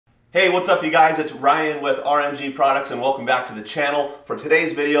Hey, what's up you guys? It's Ryan with RNG Products and welcome back to the channel. For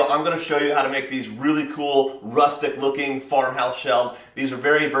today's video, I'm going to show you how to make these really cool rustic looking farmhouse shelves. These are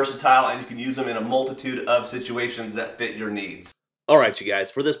very versatile and you can use them in a multitude of situations that fit your needs. Alright you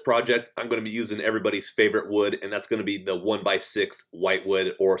guys, for this project I'm going to be using everybody's favorite wood, and that's going to be the 1x6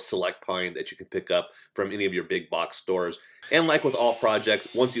 whitewood or select pine that you can pick up from any of your big box stores. And like with all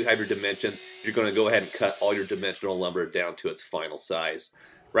projects, once you have your dimensions, you're going to go ahead and cut all your dimensional lumber down to its final size.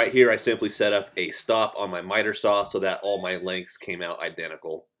 Right here I simply set up a stop on my miter saw so that all my lengths came out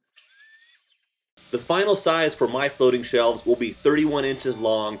identical. The final size for my floating shelves will be 31 inches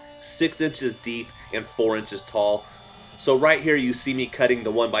long, 6 inches deep, and 4 inches tall. So right here you see me cutting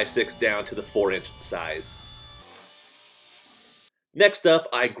the 1x6 down to the 4-inch size. Next up,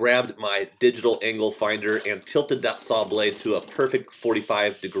 I grabbed my digital angle finder and tilted that saw blade to a perfect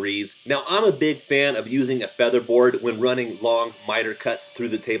 45 degrees. Now I'm a big fan of using a feather board when running long miter cuts through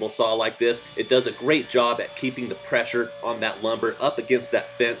the table saw like this. It does a great job at keeping the pressure on that lumber up against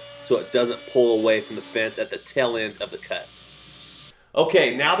that fence so it doesn't pull away from the fence at the tail end of the cut.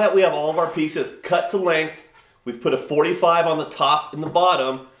 Okay, now that we have all of our pieces cut to length, we've put a 45 on the top and the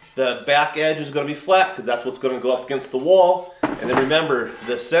bottom. The back edge is going to be flat because that's what's going to go up against the wall. And then remember,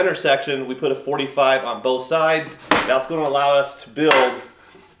 the center section, we put a 45 on both sides. That's going to allow us to build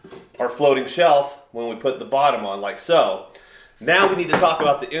our floating shelf when we put the bottom on, like so. Now we need to talk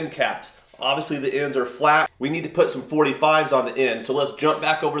about the end caps. Obviously the ends are flat. We need to put some 45s on the end. So let's jump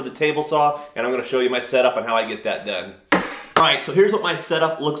back over to the table saw and I'm going to show you my setup and how I get that done. Alright, so here's what my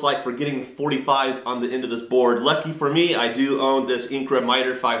setup looks like for getting 45s on the end of this board. Lucky for me, I do own this Incra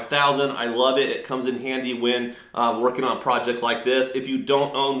Miter 5000. I love it. It comes in handy when working on projects like this. If you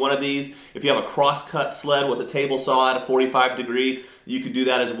don't own one of these, if you have a cross-cut sled with a table saw at a 45 degree, you could do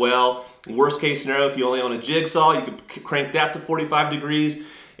that as well. Worst case scenario, if you only own a jigsaw, you could crank that to 45 degrees.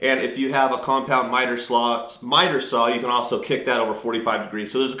 And if you have a compound miter saw, you can also kick that over 45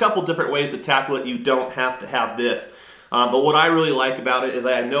 degrees. So there's a couple different ways to tackle it. You don't have to have this. But what I really like about it is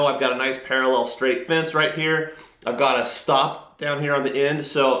I know I've got a nice parallel straight fence right here. I've got a stop down here on the end,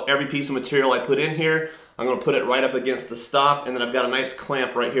 so every piece of material I put in here, I'm going to put it right up against the stop, and then I've got a nice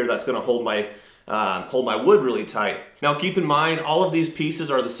clamp right here that's going to hold my wood really tight. Now keep in mind, all of these pieces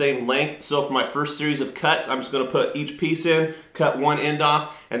are the same length, so for my first series of cuts, I'm just going to put each piece in, cut one end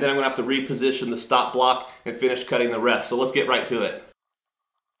off, and then I'm going to have to reposition the stop block and finish cutting the rest. So let's get right to it.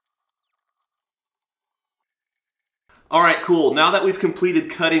 Alright, cool. Now that we've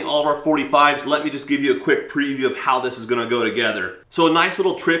completed cutting all of our 45s, let me just give you a quick preview of how this is going to go together. So a nice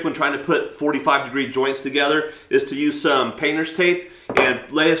little trick when trying to put 45 degree joints together is to use some painter's tape and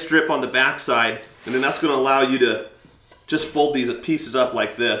lay a strip on the back side, and then that's going to allow you to just fold these pieces up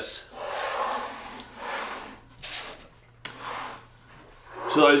like this.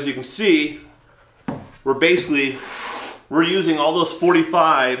 So as you can see, we're using all those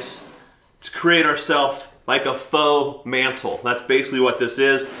 45s to create ourselves like a faux mantle. That's basically what this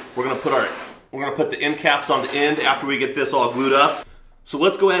is. We're gonna put the end caps on the end after we get this all glued up. So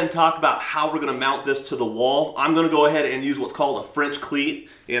let's go ahead and talk about how we're gonna mount this to the wall. I'm gonna go ahead and use what's called a French cleat,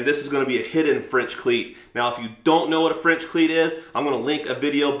 and this is gonna be a hidden French cleat. Now if you don't know what a French cleat is, I'm gonna link a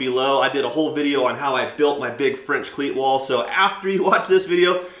video below. I did a whole video on how I built my big French cleat wall, so after you watch this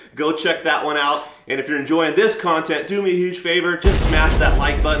video, go check that one out. And if you're enjoying this content, do me a huge favor, just smash that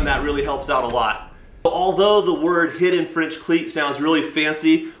like button. That really helps out a lot. Although the word hidden French cleat sounds really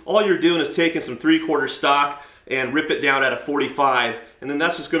fancy, all you're doing is taking some 3/4 stock and rip it down at a 45, and then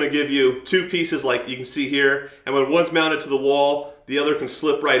that's just going to give you two pieces like you can see here, and when one's mounted to the wall, the other can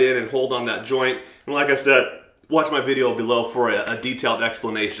slip right in and hold on that joint. And like I said, watch my video below for a detailed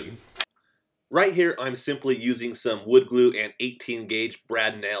explanation. Right here I'm simply using some wood glue and 18 gauge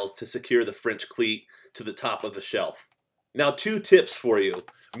brad nails to secure the French cleat to the top of the shelf. Now, two tips for you.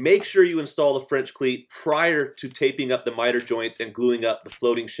 Make sure you install the French cleat prior to taping up the miter joints and gluing up the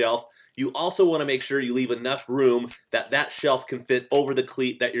floating shelf. You also want to make sure you leave enough room that that shelf can fit over the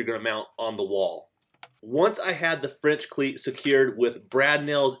cleat that you're going to mount on the wall. Once I had the French cleat secured with brad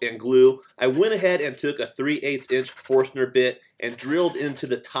nails and glue, I went ahead and took a 3/8 inch Forstner bit and drilled into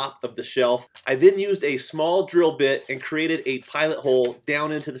the top of the shelf. I then used a small drill bit and created a pilot hole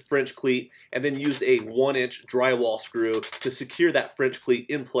down into the French cleat, and then used a 1-inch drywall screw to secure that French cleat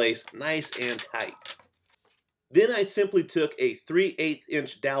in place nice and tight. Then I simply took a 3/8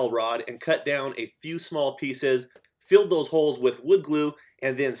 inch dowel rod and cut down a few small pieces, filled those holes with wood glue,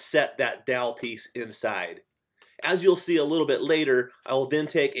 and then set that dowel piece inside. As you'll see a little bit later, I will then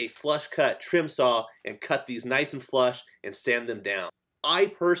take a flush cut trim saw and cut these nice and flush and sand them down. I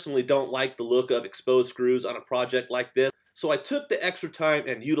personally don't like the look of exposed screws on a project like this, So I took the extra time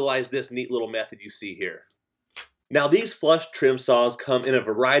and utilized this neat little method you see here. Now these flush trim saws come in a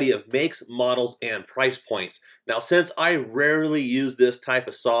variety of makes, models, and price points. Now since I rarely use this type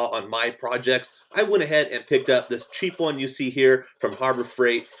of saw on my projects, I went ahead and picked up this cheap one you see here from Harbor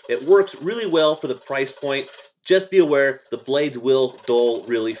Freight. It works really well for the price point. Just be aware the blades will dull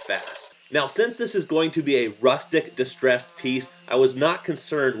really fast. Now since this is going to be a rustic distressed piece, I was not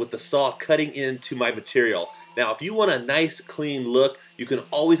concerned with the saw cutting into my material. Now if you want a nice clean look, you can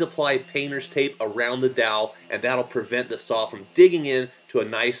always apply painter's tape around the dowel and that'll prevent the saw from digging in to a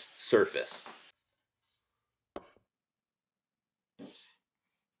nice surface.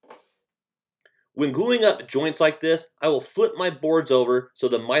 When gluing up joints like this, I will flip my boards over so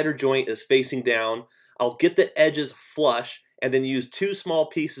the miter joint is facing down. I'll get the edges flush and then use 2 small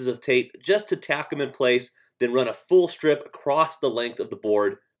pieces of tape just to tack them in place, then run a full strip across the length of the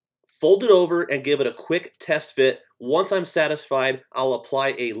board. Fold it over and give it a quick test fit. Once I'm satisfied, I'll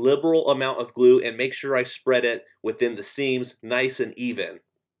apply a liberal amount of glue and make sure I spread it within the seams nice and even.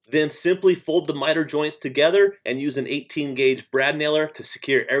 Then simply fold the miter joints together and use an 18 gauge brad nailer to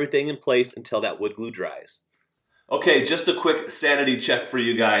secure everything in place until that wood glue dries. Okay, just a quick sanity check for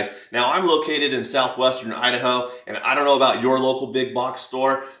you guys. Now I'm located in southwestern Idaho, and I don't know about your local big box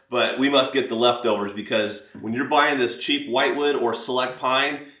store, but we must get the leftovers because when you're buying this cheap whitewood or select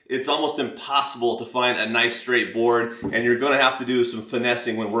pine, it's almost impossible to find a nice straight board, and you're going to have to do some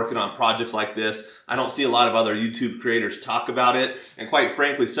finessing when working on projects like this. I don't see a lot of other YouTube creators talk about it, and quite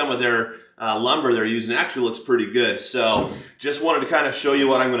frankly, some of their lumber they're using actually looks pretty good. So just wanted to kind of show you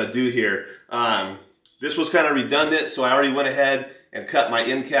what I'm going to do here. This was kind of redundant, so I already went ahead and cut my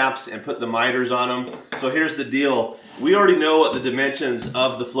end caps and put the miters on them. So here's the deal. We already know what the dimensions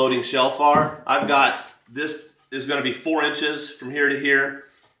of the floating shelf are. I've got, this is going to be 4 inches from here to here,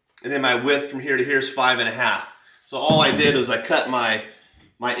 and then my width from here to here is 5.5. So all I did was I cut my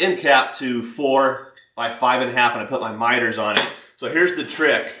end cap to 4 by 5.5 and I put my miters on it. So here's the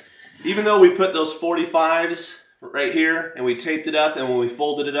trick. Even though we put those 45s right here and we taped it up, and when we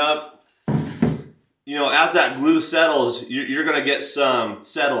folded it up, you know, as that glue settles, you're going to get some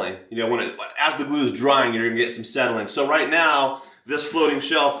settling. You know, as the glue is drying, you're going to get some settling. So right now, this floating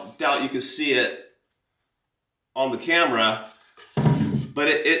shelf, doubt you can see it on the camera, but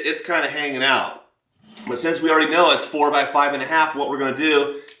it's kind of hanging out. But since we already know it's 4 by 5.5, what we're going to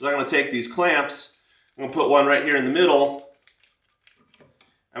do is I'm going to take these clamps. I'm going to put one right here in the middle.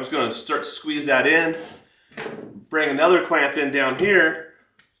 I'm just going to start to squeeze that in. Bring another clamp in down here.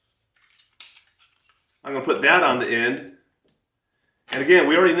 I'm going to put that on the end. And again,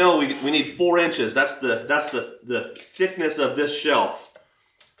 we already know we need 4 inches. That's the thickness of this shelf.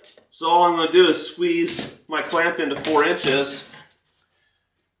 So all I'm going to do is squeeze my clamp into 4 inches.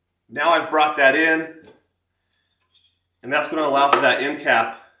 Now I've brought that in, and that's going to allow for that end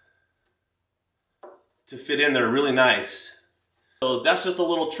cap to fit in there really nice. So that's just a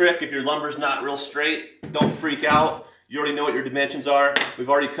little trick. If your lumber's not real straight, don't freak out. You already know what your dimensions are. We've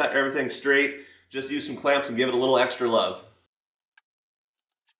already cut everything straight. Just use some clamps and give it a little extra love.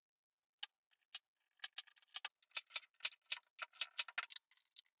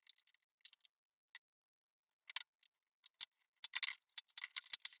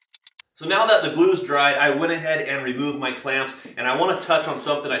 So now that the glue's dried, I went ahead and removed my clamps, and I want to touch on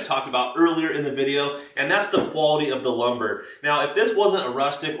something I talked about earlier in the video, and that's the quality of the lumber. Now, if this wasn't a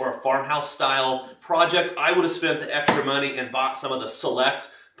rustic or a farmhouse style project, I would have spent the extra money and bought some of the select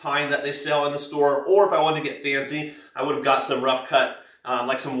pine that they sell in the store, or if I wanted to get fancy, I would have got some rough cut,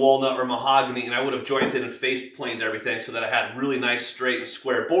 like some walnut or mahogany, and I would have jointed and face planed everything so that I had really nice straight and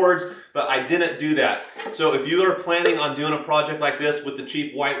square boards, but I didn't do that. So if you are planning on doing a project like this with the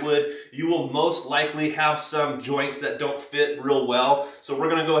cheap whitewood, you will most likely have some joints that don't fit real well. So we're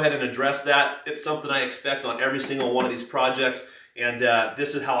going to go ahead and address that. It's something I expect on every single one of these projects, and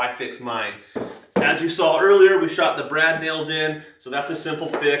this is how I fix mine. As you saw earlier, we shot the brad nails in, so that's a simple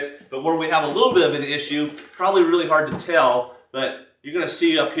fix. But where we have a little bit of an issue, probably really hard to tell, but you're going to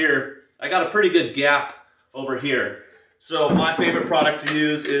see up here, I got a pretty good gap over here. So my favorite product to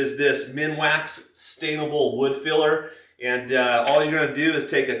use is this Minwax stainable wood filler. And all you're going to do is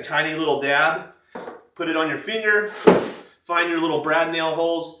take a tiny little dab, put it on your finger, find your little brad nail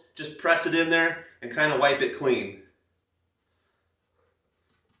holes, just press it in there and kind of wipe it clean.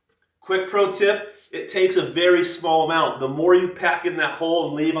 Quick pro tip, it takes a very small amount. The more you pack in that hole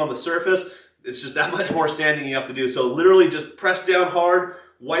and leave on the surface, it's just that much more sanding you have to do. So literally just press down hard,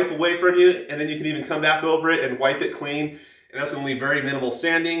 wipe away from you, and then you can even come back over it and wipe it clean. And that's going to be very minimal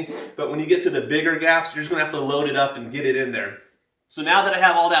sanding. But when you get to the bigger gaps, you're just going to have to load it up and get it in there. So now that I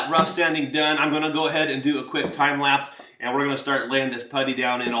have all that rough sanding done, I'm going to go ahead and do a quick time lapse and we're gonna start laying this putty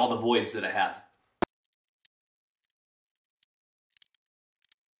down in all the voids that I have.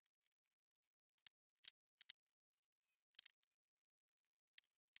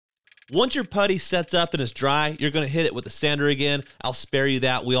 Once your putty sets up and is dry, you're going to hit it with the sander again. I'll spare you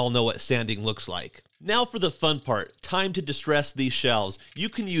that. We all know what sanding looks like. Now for the fun part, time to distress these shelves. You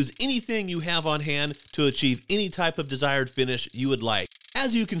can use anything you have on hand to achieve any type of desired finish you would like.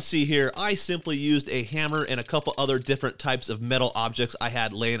 As you can see here, I simply used a hammer and a couple other different types of metal objects I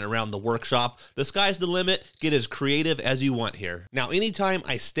had laying around the workshop. The sky's the limit. Get as creative as you want here. Now, anytime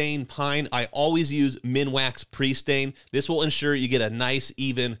I stain pine, I always use Minwax pre-stain. This will ensure you get a nice,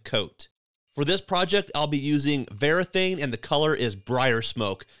 even coat. For this project, I'll be using Varathane and the color is Briar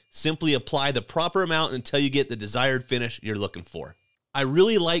Smoke. Simply apply the proper amount until you get the desired finish you're looking for. I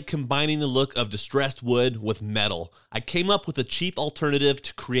really like combining the look of distressed wood with metal. I came up with a cheap alternative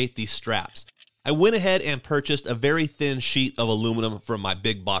to create these straps. I went ahead and purchased a very thin sheet of aluminum from my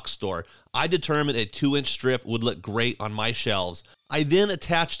big box store. I determined a 2-inch strip would look great on my shelves. I then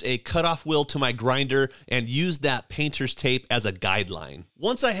attached a cutoff wheel to my grinder and used that painter's tape as a guideline.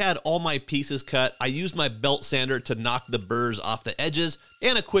 Once I had all my pieces cut, I used my belt sander to knock the burrs off the edges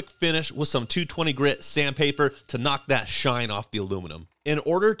and a quick finish with some 220 grit sandpaper to knock that shine off the aluminum. In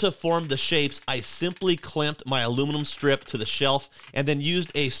order to form the shapes, I simply clamped my aluminum strip to the shelf and then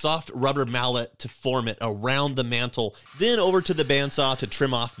used a soft rubber mallet to form it around the mantle, then over to the bandsaw to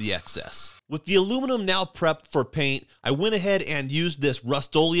trim off the excess. With the aluminum now prepped for paint, I went ahead and used this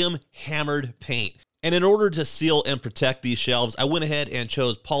Rust-Oleum hammered paint. And in order to seal and protect these shelves, I went ahead and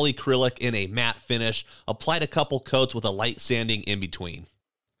chose polyacrylic in a matte finish, applied a couple coats with a light sanding in between.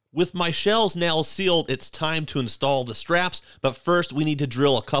 With my shelves now sealed, it's time to install the straps, but first we need to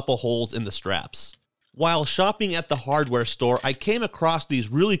drill a couple holes in the straps. While shopping at the hardware store, I came across these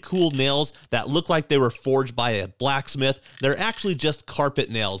really cool nails that look like they were forged by a blacksmith. They're actually just carpet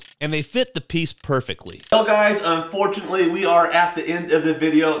nails, and they fit the piece perfectly. Well guys, unfortunately we are at the end of the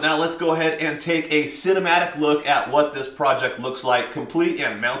video. Now let's go ahead and take a cinematic look at what this project looks like, complete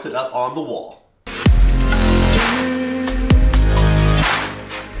and mounted up on the wall.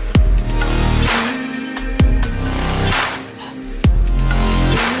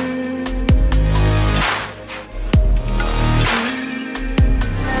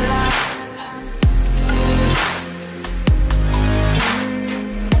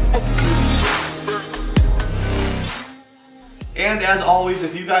 And as always,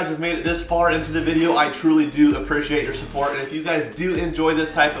 if you guys have made it this far into the video, I truly do appreciate your support. And if you guys do enjoy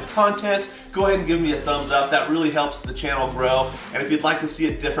this type of content, go ahead and give me a thumbs up. That really helps the channel grow. And if you'd like to see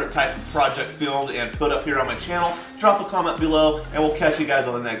a different type of project filmed and put up here on my channel, drop a comment below and we'll catch you guys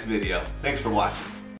on the next video. Thanks for watching.